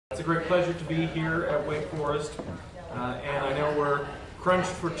a great pleasure to be here at Wake Forest, and I know we're crunched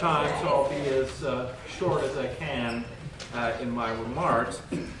for time, so I'll be as short as I can in my remarks.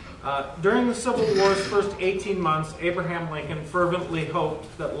 During the Civil War's first 18 months, Abraham Lincoln fervently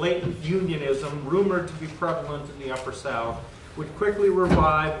hoped that latent Unionism, rumored to be prevalent in the Upper South, would quickly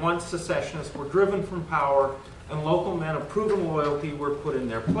revive once secessionists were driven from power and local men of proven loyalty were put in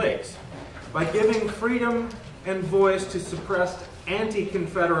their place. By giving freedom and voice to suppressed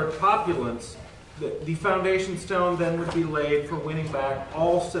anti-Confederate populace, the foundation stone then would be laid for winning back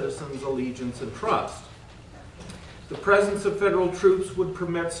all citizens' allegiance and trust. The presence of federal troops would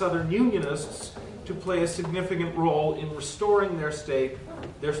permit Southern Unionists to play a significant role in restoring their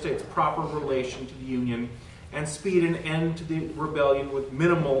state's proper relation to the Union and speed an end to the rebellion with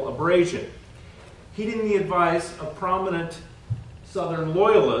minimal abrasion. Heeding the advice of prominent Southern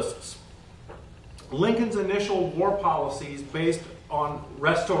loyalists, Lincoln's initial war policies based on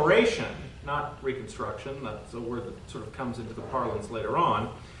restoration, not reconstruction, that's a word that sort of comes into the parlance later on.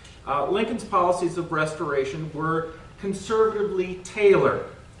 Lincoln's policies of restoration were conservatively tailored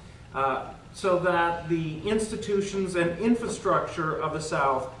so that the institutions and infrastructure of the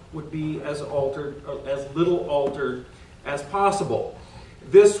South would be as little altered as possible.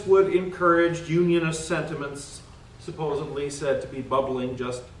 This would encourage Unionist sentiments supposedly said to be bubbling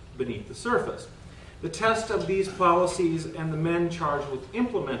just beneath the surface. The test of these policies and the men charged with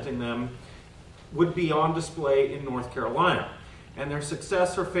implementing them would be on display in North Carolina, and their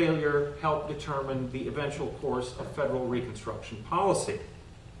success or failure helped determine the eventual course of federal Reconstruction policy.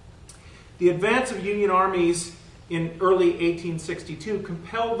 The advance of Union armies in early 1862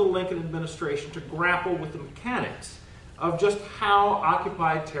 compelled the Lincoln administration to grapple with the mechanics of just how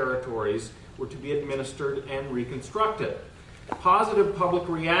occupied territories were to be administered and reconstructed. Positive public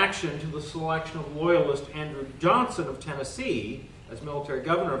reaction to the selection of Loyalist Andrew Johnson of Tennessee as military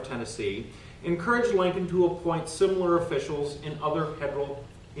governor of Tennessee encouraged Lincoln to appoint similar officials in other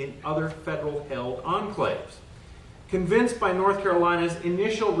federal-held enclaves. Convinced by North Carolina's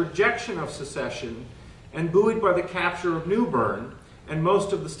initial rejection of secession and buoyed by the capture of New Bern and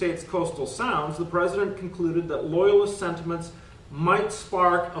most of the state's coastal sounds, the president concluded that Loyalist sentiments might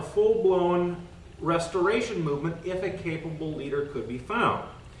spark a full-blown restoration movement if a capable leader could be found.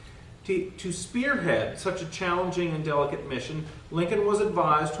 To spearhead such a challenging and delicate mission, Lincoln was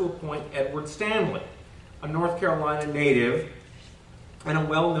advised to appoint Edward Stanley, a North Carolina native and a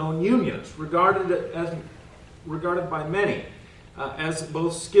well-known Unionist, regarded by many as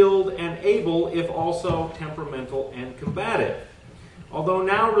both skilled and able, if also temperamental and combative. Although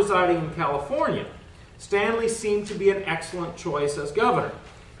now residing in California, Stanley seemed to be an excellent choice as governor.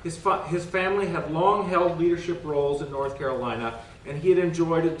 His family had long held leadership roles in North Carolina, and he had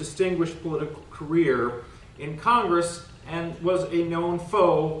enjoyed a distinguished political career in Congress and was a known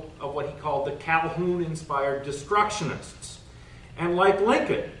foe of what he called the Calhoun-inspired destructionists. And like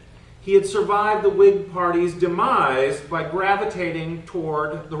Lincoln, he had survived the Whig Party's demise by gravitating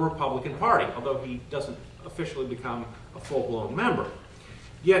toward the Republican Party, although he doesn't officially become a full-blown member.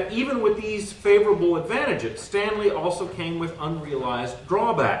 Yet, even with these favorable advantages, Stanley also came with unrealized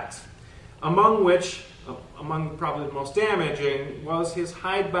drawbacks, among probably the most damaging was his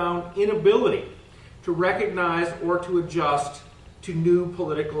hidebound inability to recognize or to adjust to new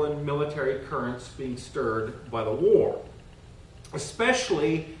political and military currents being stirred by the war,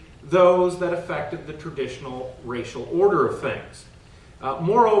 especially those that affected the traditional racial order of things.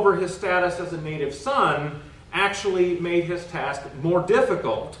 Moreover, his status as a native son actually made his task more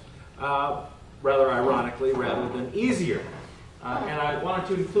difficult, rather ironically, rather than easier. And I wanted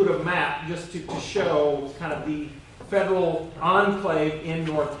to include a map just to show kind of the federal enclave in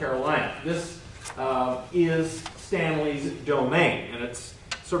North Carolina. This is Stanley's domain, and it's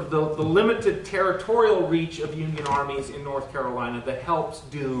sort of the limited territorial reach of Union armies in North Carolina that helps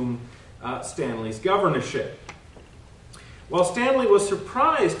doom Stanley's governorship. While Stanley was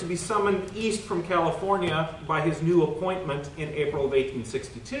surprised to be summoned east from California by his new appointment in April of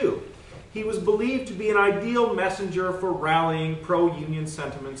 1862, he was believed to be an ideal messenger for rallying pro-Union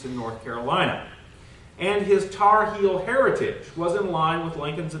sentiments in North Carolina. And his Tar Heel heritage was in line with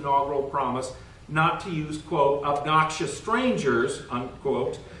Lincoln's inaugural promise not to use, quote, obnoxious strangers,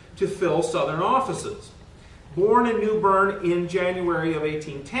 unquote, to fill Southern offices. Born in New Bern in January of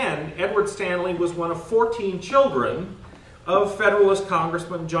 1810, Edward Stanley was one of 14 children of Federalist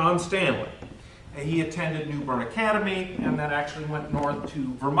Congressman John Stanley. He attended New Bern Academy and then actually went north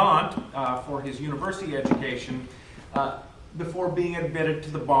to Vermont for his university education before being admitted to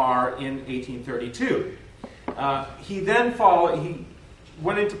the bar in 1832. He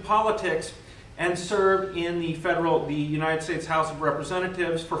went into politics and served in the United States House of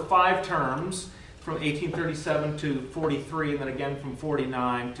Representatives for 5 terms, from 1837 to 43, and then again from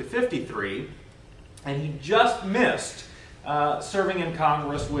 49 to 53. And he just missed serving in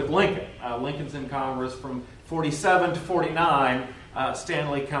Congress with Lincoln. Lincoln's in Congress from 47 to 49.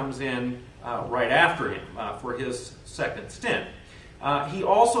 Stanley comes in right after him for his second stint. He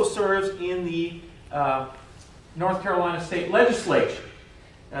also serves in the North Carolina State Legislature.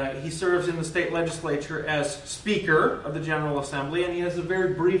 He serves in the state legislature as Speaker of the General Assembly, and he has a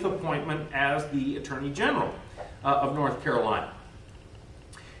very brief appointment as the Attorney General of North Carolina.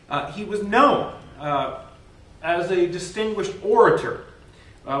 He was known as a distinguished orator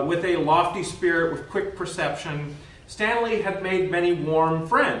with a lofty spirit, with quick perception. Stanley had made many warm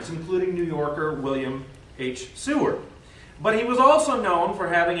friends, including New Yorker William H. Seward. But he was also known for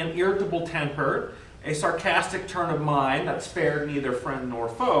having an irritable temper, a sarcastic turn of mind that spared neither friend nor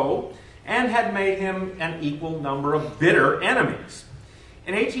foe, and had made him an equal number of bitter enemies.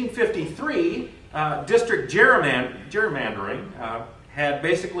 In 1853, district gerrymandering had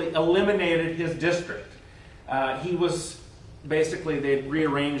basically eliminated his district. He was basically, they'd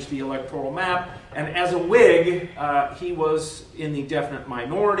rearranged the electoral map, and as a Whig, he was in the definite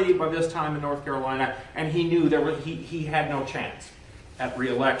minority by this time in North Carolina, and he knew he had no chance at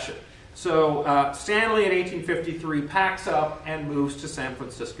re-election. So Stanley in 1853 packs up and moves to San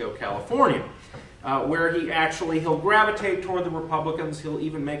Francisco, California, where he'll gravitate toward the Republicans. He'll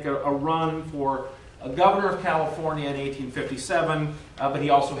even make a run for governor of California in 1857, but he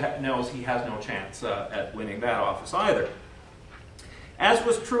also knows he has no chance at winning that office either. As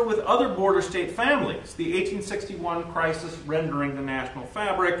was true with other border state families, the 1861 crisis rendering the national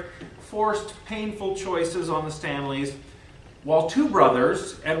fabric forced painful choices on the Stanleys, while 2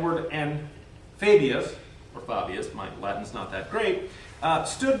 brothers, Edward and Fabius, my Latin's not that great,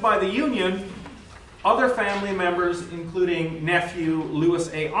 stood by the Union. Other family members, including nephew Lewis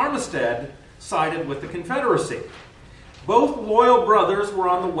A. Armistead, sided with the Confederacy. Both loyal brothers were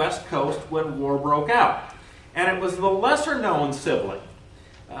on the West Coast when war broke out, and it was the lesser-known sibling,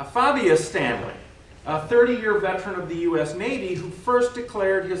 Fabius Stanley, a 30-year veteran of the U.S. Navy, who first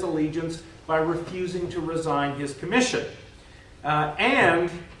declared his allegiance by refusing to resign his commission. And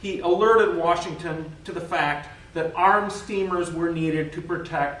he alerted Washington to the fact that armed steamers were needed to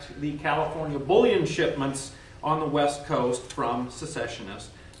protect the California bullion shipments on the West Coast from secessionist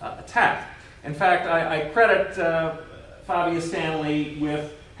attack. In fact, I credit Fabius Stanley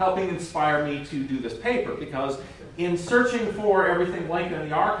with helping inspire me to do this paper, because in searching for everything Lincoln in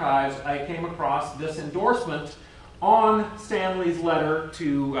the archives, I came across this endorsement on Stanley's letter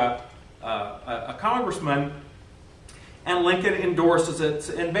to a congressman, and Lincoln endorses it.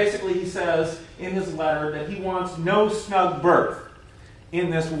 And basically he says in his letter that he wants no snug berth in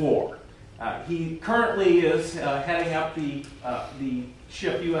this war. He currently is heading up the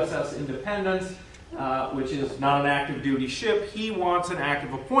ship USS Independence, which is not an active duty ship. He wants an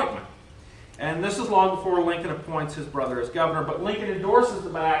active appointment. And this is long before Lincoln appoints his brother as governor, but Lincoln endorses the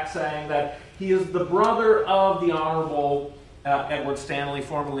back, saying that he is the brother of the Honorable Edward Stanley,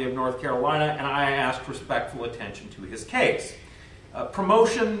 formerly of North Carolina, and I asked respectful attention to his case.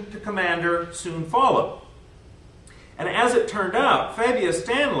 Promotion to commander soon followed. And as it turned out, Fabius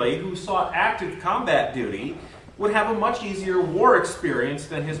Stanley, who sought active combat duty, would have a much easier war experience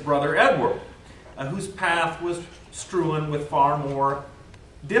than his brother Edward, whose path was strewn with far more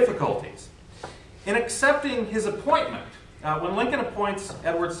difficulties. In accepting his appointment, when Lincoln appoints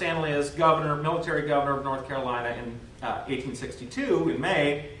Edward Stanley as governor, military governor of North Carolina in 1862, in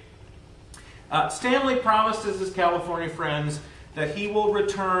May, Stanley promises his California friends that he will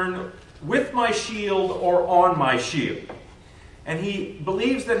return with my shield or on my shield. And he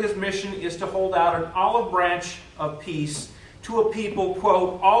believes that his mission is to hold out an olive branch of peace to a people,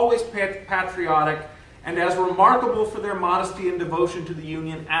 quote, always patriotic and as remarkable for their modesty and devotion to the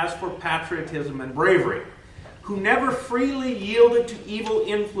Union as for patriotism and bravery, who never freely yielded to evil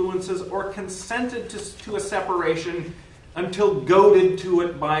influences or consented to a separation until goaded to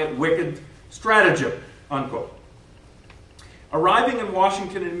it by wicked stratagem, unquote. Arriving in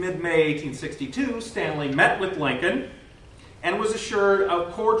Washington in mid-May 1862, Stanley met with Lincoln and was assured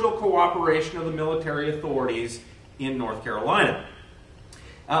of cordial cooperation of the military authorities in North Carolina.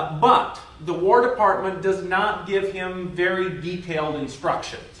 But the War Department does not give him very detailed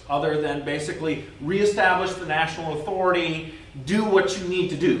instructions, other than basically reestablish the national authority, do what you need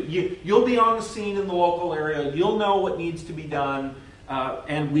to do. You'll be on the scene in the local area, you'll know what needs to be done,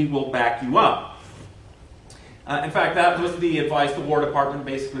 and we will back you up. In fact, that was the advice the War Department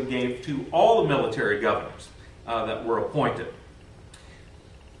basically gave to all the military governors that were appointed.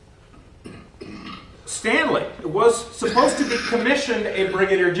 Stanley was supposed to be commissioned a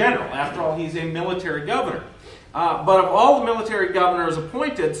brigadier general. After all, he's a military governor. But of all the military governors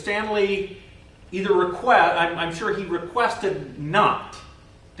appointed, Stanley I'm sure he requested not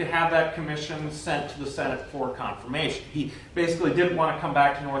to have that commission sent to the Senate for confirmation. He basically didn't want to come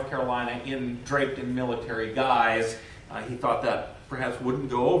back to North Carolina draped in military guise. He thought that perhaps wouldn't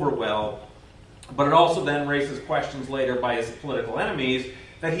go over well. But it also then raises questions later by his political enemies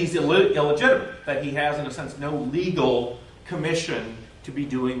that he's illegitimate, that he has, in a sense, no legal commission to be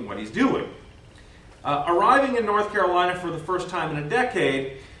doing what he's doing. Arriving in North Carolina for the first time in a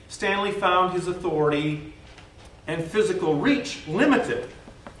decade, Stanley found his authority and physical reach limited,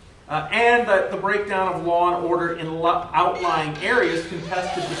 and that the breakdown of law and order in outlying areas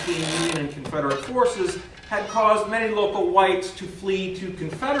contested between Union and Confederate forces had caused many local whites to flee to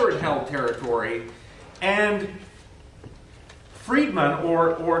Confederate-held territory, and freedmen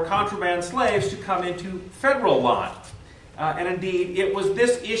or contraband slaves to come into federal lines. And indeed, it was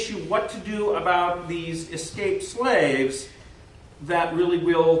this issue, what to do about these escaped slaves, that really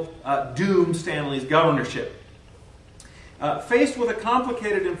will doom Stanley's governorship. Faced with a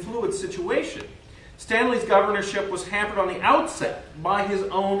complicated and fluid situation, Stanley's governorship was hampered on the outset by his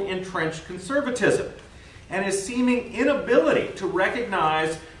own entrenched conservatism and his seeming inability to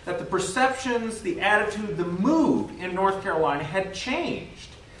recognize that the perceptions, the attitude, the mood in North Carolina had changed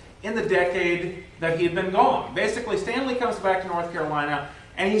in the decade that he had been gone. Basically, Stanley comes back to North Carolina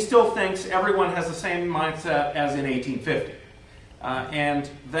and he still thinks everyone has the same mindset as in 1850. And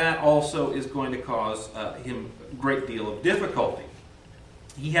that also is going to cause him a great deal of difficulty.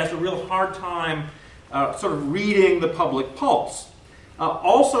 He has a real hard time sort of reading the public pulse.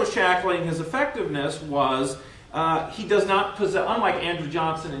 Also shackling his effectiveness was he does not possess, unlike Andrew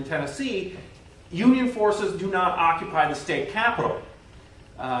Johnson in Tennessee, Union forces do not occupy the state capital.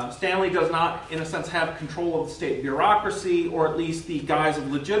 Stanley does not, in a sense, have control of the state bureaucracy, or at least the guise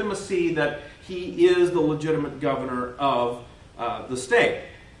of legitimacy that he is the legitimate governor of the state.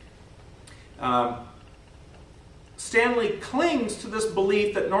 Stanley clings to this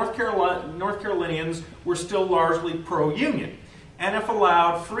belief that North Carolinians were still largely pro-Union, and if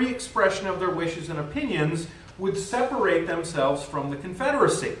allowed free expression of their wishes and opinions, would separate themselves from the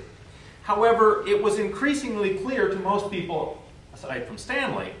Confederacy. However, it was increasingly clear to most people, aside from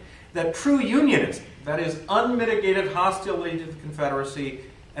Stanley, that true Unionism, that is, unmitigated hostility to the Confederacy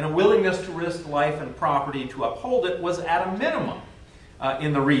and a willingness to risk life and property to uphold it, was at a minimum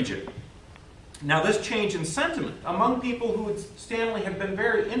in the region. Now, this change in sentiment among people who Stanley had been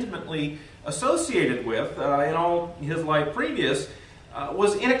very intimately associated with in all his life previous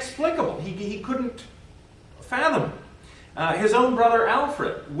was inexplicable. He couldn't fathom it. His own brother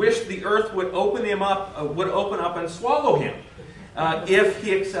Alfred wished the earth would open up and swallow him if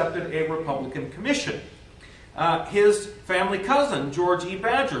he accepted a Republican commission. His family cousin, George E.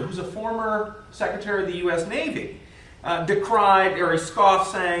 Badger, who's a former Secretary of the U.S. Navy, decried or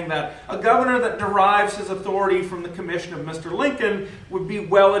scoffed, saying that a governor that derives his authority from the commission of Mr. Lincoln would be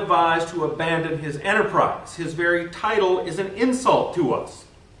well advised to abandon his enterprise. His very title is an insult to us.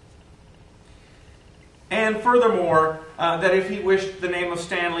 And furthermore, that if he wished the name of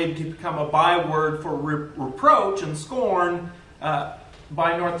Stanley to become a byword for reproach and scorn,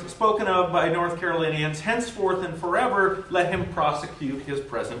 spoken of by North Carolinians, henceforth and forever, let him prosecute his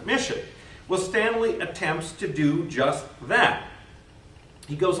present mission. Well, Stanley attempts to do just that.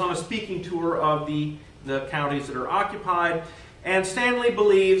 He goes on a speaking tour of the counties that are occupied, and Stanley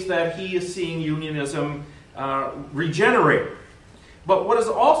believes that he is seeing Unionism regenerate. But what is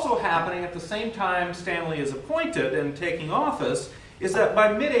also happening at the same time Stanley is appointed and taking office is that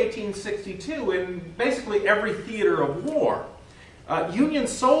by mid-1862, in basically every theater of war, Union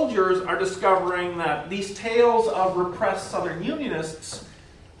soldiers are discovering that these tales of repressed Southern Unionists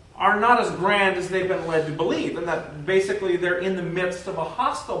are not as grand as they've been led to believe, and that basically they're in the midst of a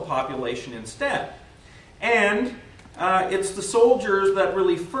hostile population instead. And it's the soldiers that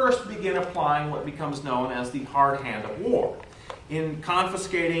really first begin applying what becomes known as the hard hand of war, in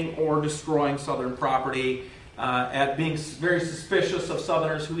confiscating or destroying Southern property, at being very suspicious of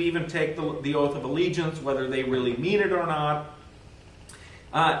Southerners who even take the oath of allegiance, whether they really mean it or not.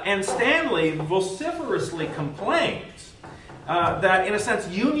 And Stanley vociferously complains that, in a sense,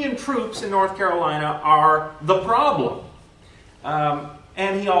 Union troops in North Carolina are the problem.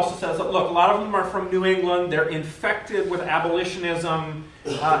 And he also says that, look, a lot of them are from New England, they're infected with abolitionism,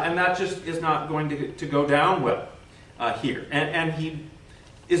 and that just is not going to go down well here. And he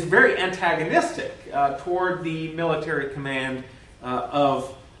is very antagonistic toward the military command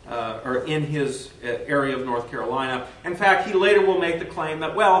or in his area of North Carolina. In fact, he later will make the claim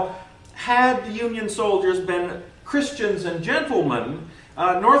that, well, had the Union soldiers been Christians and gentlemen,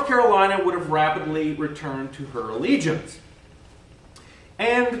 North Carolina would have rapidly returned to her allegiance.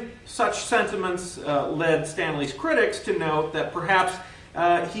 And such sentiments led Stanley's critics to note that perhaps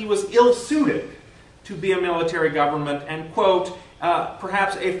he was ill-suited to be a military government and, quote,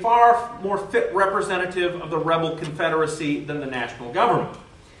 perhaps a far more fit representative of the rebel Confederacy than the national government.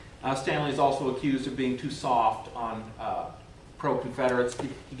 Stanley is also accused of being too soft on pro-Confederates.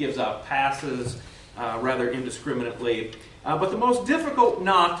 He gives out passes rather indiscriminately. But the most difficult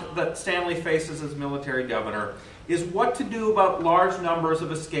knot that Stanley faces as military governor is what to do about large numbers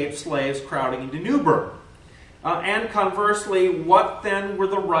of escaped slaves crowding into New Bern. And conversely, what then were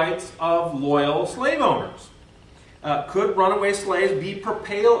the rights of loyal slave owners? Could runaway slaves be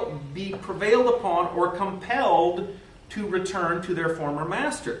prevailed upon or compelled to return to their former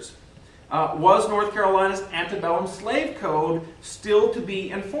masters? Was North Carolina's antebellum slave code still to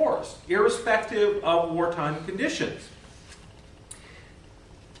be enforced, irrespective of wartime conditions?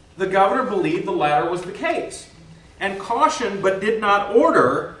 The governor believed the latter was the case, and cautioned but did not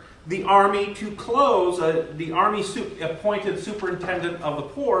order the Army to close. The Army appointed superintendent of the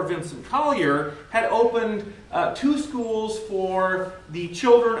poor, Vincent Collier, had opened 2 schools for the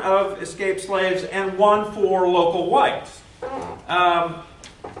children of escaped slaves and 1 for local whites.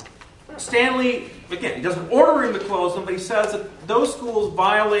 Stanley, again, he doesn't order him to close them, but he says that those schools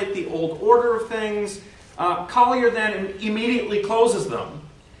violate the old order of things. Collier then immediately closes them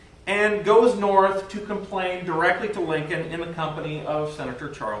and goes north to complain directly to Lincoln in the company of Senator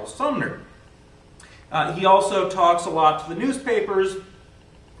Charles Sumner. He also talks a lot to the newspapers,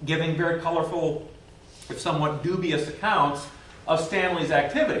 giving very colorful, if somewhat dubious accounts of Stanley's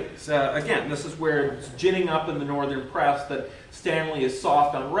activities. Again, this is where it's ginning up in the northern press that Stanley is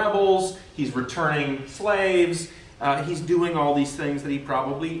soft on rebels, he's returning slaves, he's doing all these things that he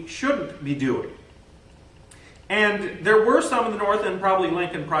probably shouldn't be doing. And there were some in the North, and probably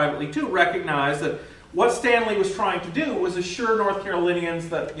Lincoln privately too, recognized that what Stanley was trying to do was assure North Carolinians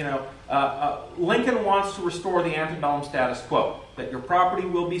that, Lincoln wants to restore the antebellum status quo, that your property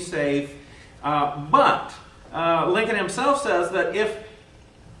will be safe. But Lincoln himself says that if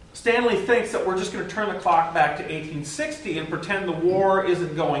Stanley thinks that we're just going to turn the clock back to 1860 and pretend the war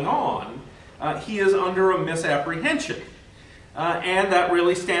isn't going on, he is under a misapprehension. And that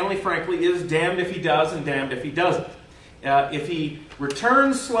really, Stanley, frankly, is damned if he does and damned if he doesn't. If he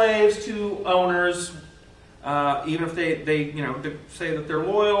returns slaves to owners, even if they say that they're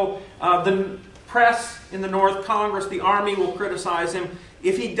loyal, the press in the North, Congress, the Army will criticize him.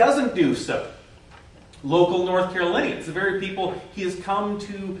 If he doesn't do so, local North Carolinians, the very people he has come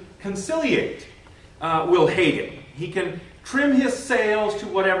to conciliate, will hate him. He can trim his sails to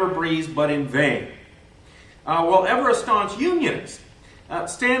whatever breeze, but in vain. While ever a staunch Unionist,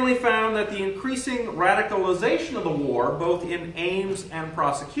 Stanley found that the increasing radicalization of the war, both in aims and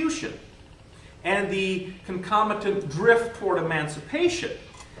prosecution, and the concomitant drift toward emancipation,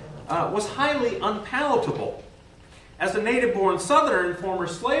 was highly unpalatable. As a native-born Southerner and former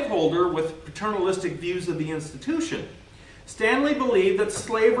slaveholder with paternalistic views of the institution, Stanley believed that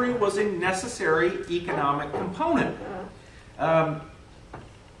slavery was a necessary economic component.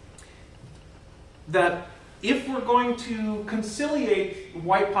 That if we're going to conciliate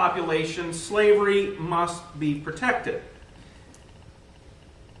white population, slavery must be protected.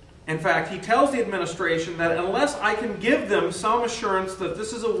 In fact, he tells the administration that unless I can give them some assurance that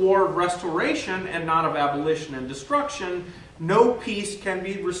this is a war of restoration and not of abolition and destruction, no peace can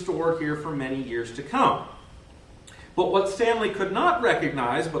be restored here for many years to come. But what Stanley could not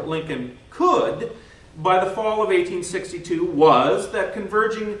recognize, but Lincoln could, by the fall of 1862, was that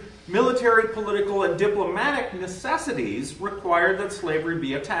converging military, political, and diplomatic necessities required that slavery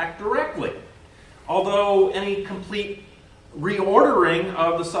be attacked directly, although any complete reordering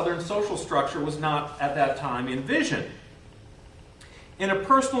of the Southern social structure was not at that time envisioned. In a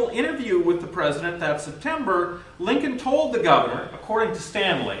personal interview with the president that September, Lincoln told the governor, according to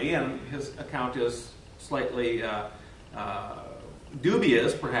Stanley, and his account is slightly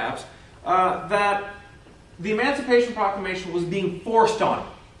dubious perhaps, that the Emancipation Proclamation was being forced on him.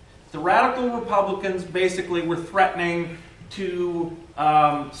 The radical Republicans basically were threatening to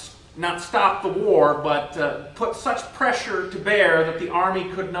not stop the war, but put such pressure to bear that the Army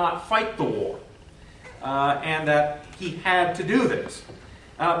could not fight the war, and that he had to do this.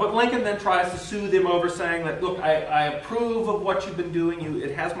 But Lincoln then tries to soothe him over saying that, look, I approve of what you've been doing.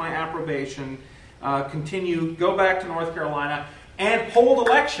 It has my approbation. Continue, go back to North Carolina, and hold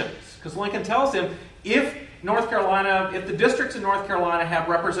elections. Because Lincoln tells him, if the districts in North Carolina have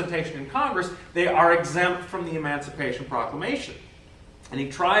representation in Congress, they are exempt from the Emancipation Proclamation. And he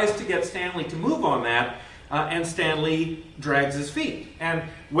tries to get Stanley to move on that, and Stanley drags his feet. And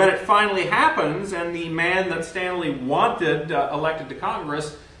when it finally happens, and the man that Stanley wanted elected to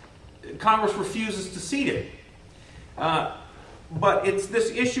Congress, Congress refuses to seat him. But it's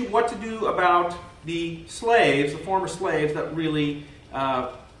this issue, what to do about the slaves, the former slaves, that really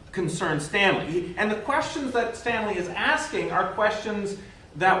concern Stanley. And the questions that Stanley is asking are questions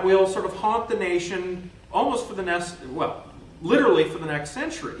that will sort of haunt the nation almost for the next, well, literally for the next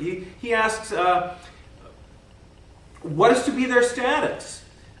century. He asks, what is to be their status?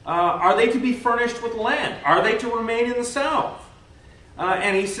 Are they to be furnished with land? Are they to remain in the South?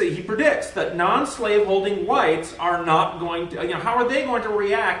 And he predicts that non-slave-holding whites are not going to, how are they going to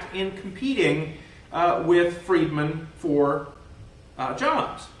react in competing with freedmen for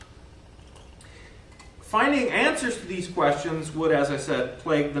jobs? Finding answers to these questions would, as I said,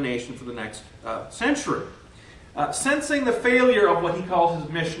 plague the nation for the next century. Sensing the failure of what he calls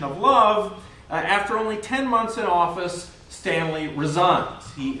his mission of love, after only 10 months in office, Stanley resigns.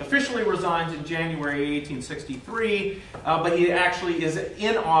 He officially resigns in January 1863, but he actually is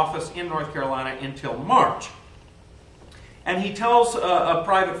in office in North Carolina until March. And he tells a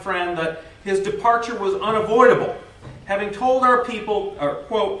private friend that his departure was unavoidable, having told our people,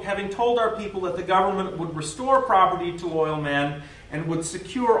 quote, having told our people that the government would restore property to loyal men and would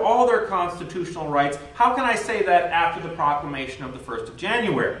secure all their constitutional rights. How can I say that after the proclamation of the 1st of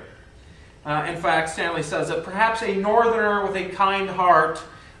January? In fact, Stanley says that perhaps a northerner with a kind heart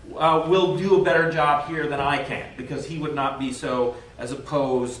will do a better job here than I can, because he would not be so as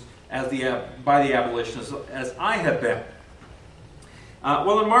opposed as by the abolitionists as I have been.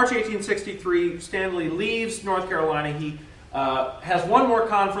 Well, in March 1863, Stanley leaves North Carolina. He has one more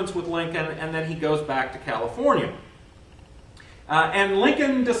conference with Lincoln, and then he goes back to California. And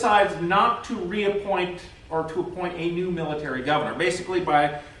Lincoln decides not to reappoint or to appoint a new military governor. Basically,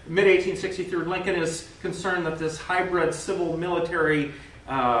 by mid-1863, Lincoln is concerned that this hybrid civil-military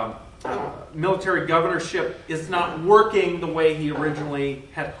military governorship is not working the way he originally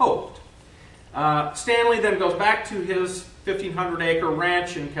had hoped. Stanley then goes back to his 1,500-acre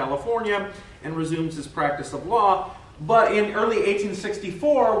ranch in California and resumes his practice of law. But in early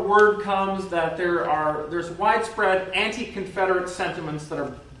 1864, word comes that there's widespread anti-Confederate sentiments that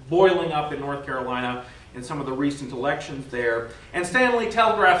are boiling up in North Carolina in some of the recent elections there. And Stanley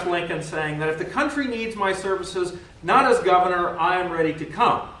telegraphs Lincoln saying that if the country needs my services, not as governor, I am ready to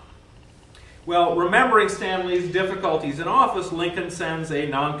come. Well, remembering Stanley's difficulties in office, Lincoln sends a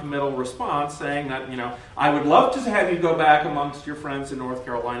non-committal response saying that, I would love to have you go back amongst your friends in North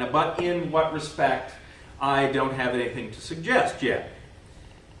Carolina, but in what respect, I don't have anything to suggest yet.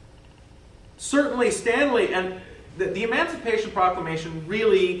 Certainly Stanley, and the Emancipation Proclamation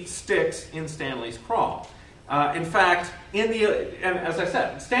really sticks in Stanley's craw. In fact, and as I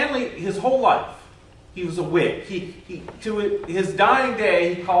said, Stanley, his whole life, he was a Whig. To his dying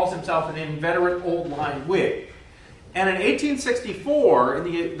day, he calls himself an inveterate old-line Whig. And in 1864,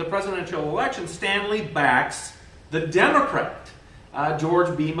 in the presidential election, Stanley backs the Democrat,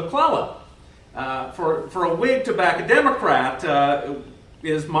 George B. McClellan. For a Whig to back a Democrat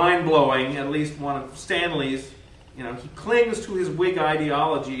is mind-blowing, at least one of Stanley's. He clings to his Whig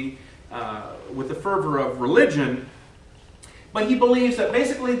ideology with the fervor of religion, but he believes that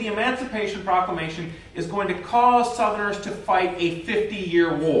basically the Emancipation Proclamation is going to cause Southerners to fight a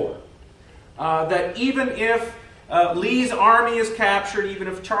 50-year war. That even if Lee's army is captured, even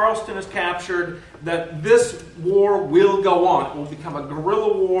if Charleston is captured, that this war will go on. It will become a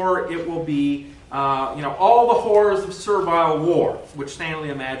guerrilla war. It will be, all the horrors of servile war, which Stanley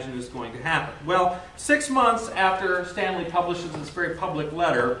imagined is going to happen. Well, 6 months after Stanley publishes this very public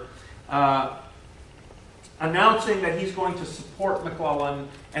letter, announcing that he's going to support McClellan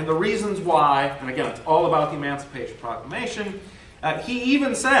and the reasons why, and again, it's all about the Emancipation Proclamation, he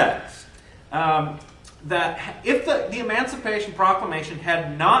even says that if the Emancipation Proclamation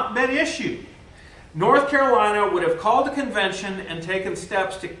had not been issued, North Carolina would have called a convention and taken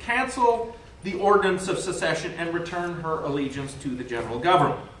steps to cancel the ordinance of secession and return her allegiance to the general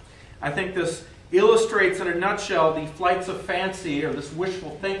government. I think this illustrates in a nutshell the flights of fancy or this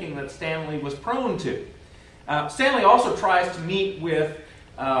wishful thinking that Stanley was prone to. Stanley also tries to meet with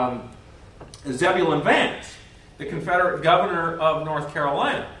Zebulon Vance, the Confederate governor of North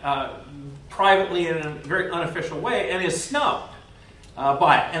Carolina, privately in a very unofficial way, and is snubbed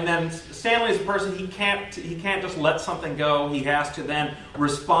by it. And then Stanley is a person, he can't just let something go. He has to then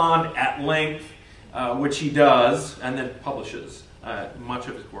respond at length, which he does, and then publishes much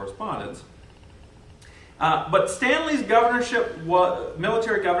of his correspondence. But Stanley's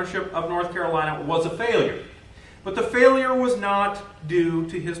military governorship of North Carolina was a failure. But the failure was not due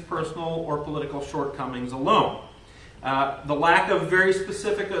to his personal or political shortcomings alone. The lack of very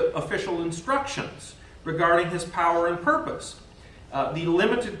specific official instructions regarding his power and purpose, the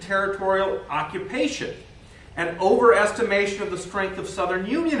limited territorial occupation, an overestimation of the strength of Southern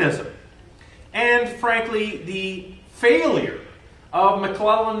Unionism, and frankly, the failure of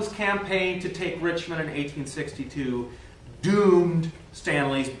McClellan's campaign to take Richmond in 1862 doomed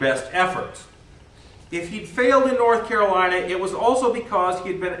Stanley's best efforts. If he'd failed in North Carolina, it was also because he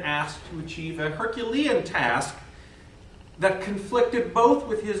had been asked to achieve a Herculean task that conflicted both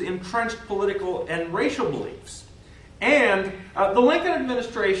with his entrenched political and racial beliefs. And the Lincoln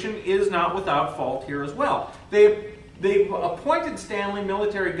administration is not without fault here as well. They appointed Stanley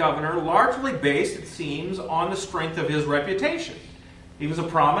military governor largely based, it seems, on the strength of his reputation. He was a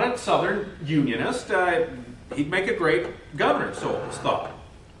prominent Southern Unionist. He'd make a great governor, so it was thought.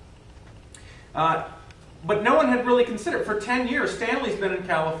 But no one had really considered. For 10 years, Stanley's been in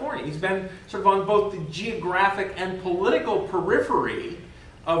California. He's been sort of on both the geographic and political periphery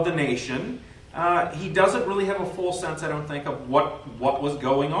of the nation. He doesn't really have a full sense, I don't think, of what was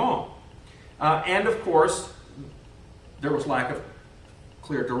going on. And of course, there was lack of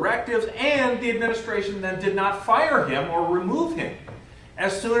clear directives, and the administration then did not fire him or remove him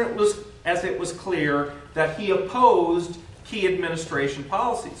as soon as it was clear that he opposed key administration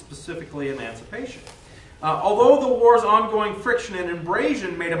policies, specifically emancipation. Although the war's ongoing friction and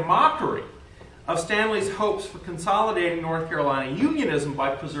abrasion made a mockery of Stanley's hopes for consolidating North Carolina Unionism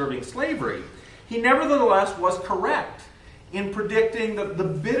by preserving slavery, he nevertheless was correct in predicting the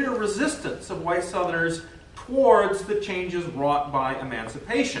bitter resistance of white Southerners towards the changes wrought by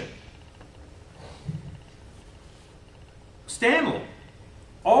emancipation. Stanley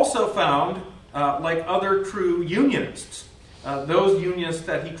also found, like other true Unionists, those Unionists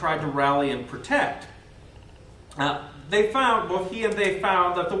that he tried to rally and protect, both he and they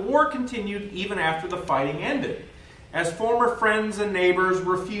found that the war continued even after the fighting ended, as former friends and neighbors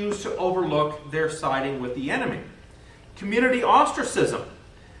refused to overlook their siding with the enemy. Community ostracism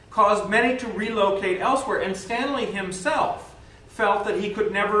caused many to relocate elsewhere, and Stanley himself felt that he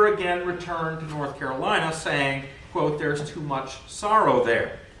could never again return to North Carolina, saying, quote, "There's too much sorrow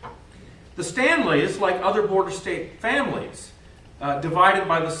there." The Stanleys, like other border state families divided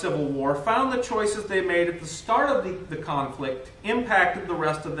by the Civil War, found the choices they made at the start of the conflict impacted the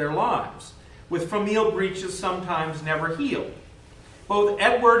rest of their lives, with familial breaches sometimes never healed. Both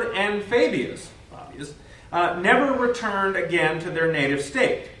Edward and Fabius never returned again to their native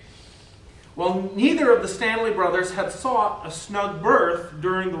state. While neither of the Stanley brothers had sought a snug berth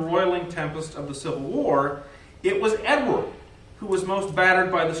during the roiling tempest of the Civil War, it was Edward who was most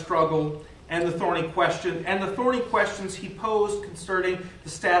battered by the struggle and the thorny questions he posed concerning the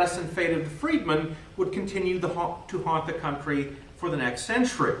status and fate of the freedmen would continue to haunt the country for the next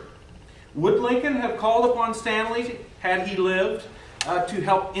century. Would Lincoln have called upon Stanley, had he lived, to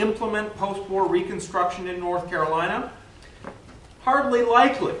help implement post-war Reconstruction in North Carolina? Hardly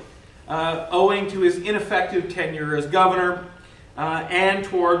likely, owing to his ineffective tenure as governor and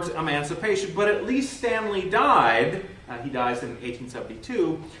towards emancipation. But at least Stanley died, he dies in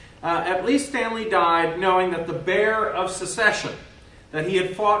 1872, at least Stanley died knowing that the bear of secession that he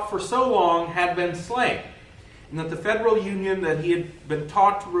had fought for so long had been slain, and that the federal union that he had been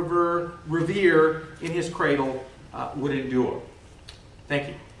taught to revere in his cradle would endure. Thank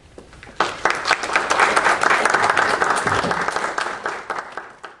you.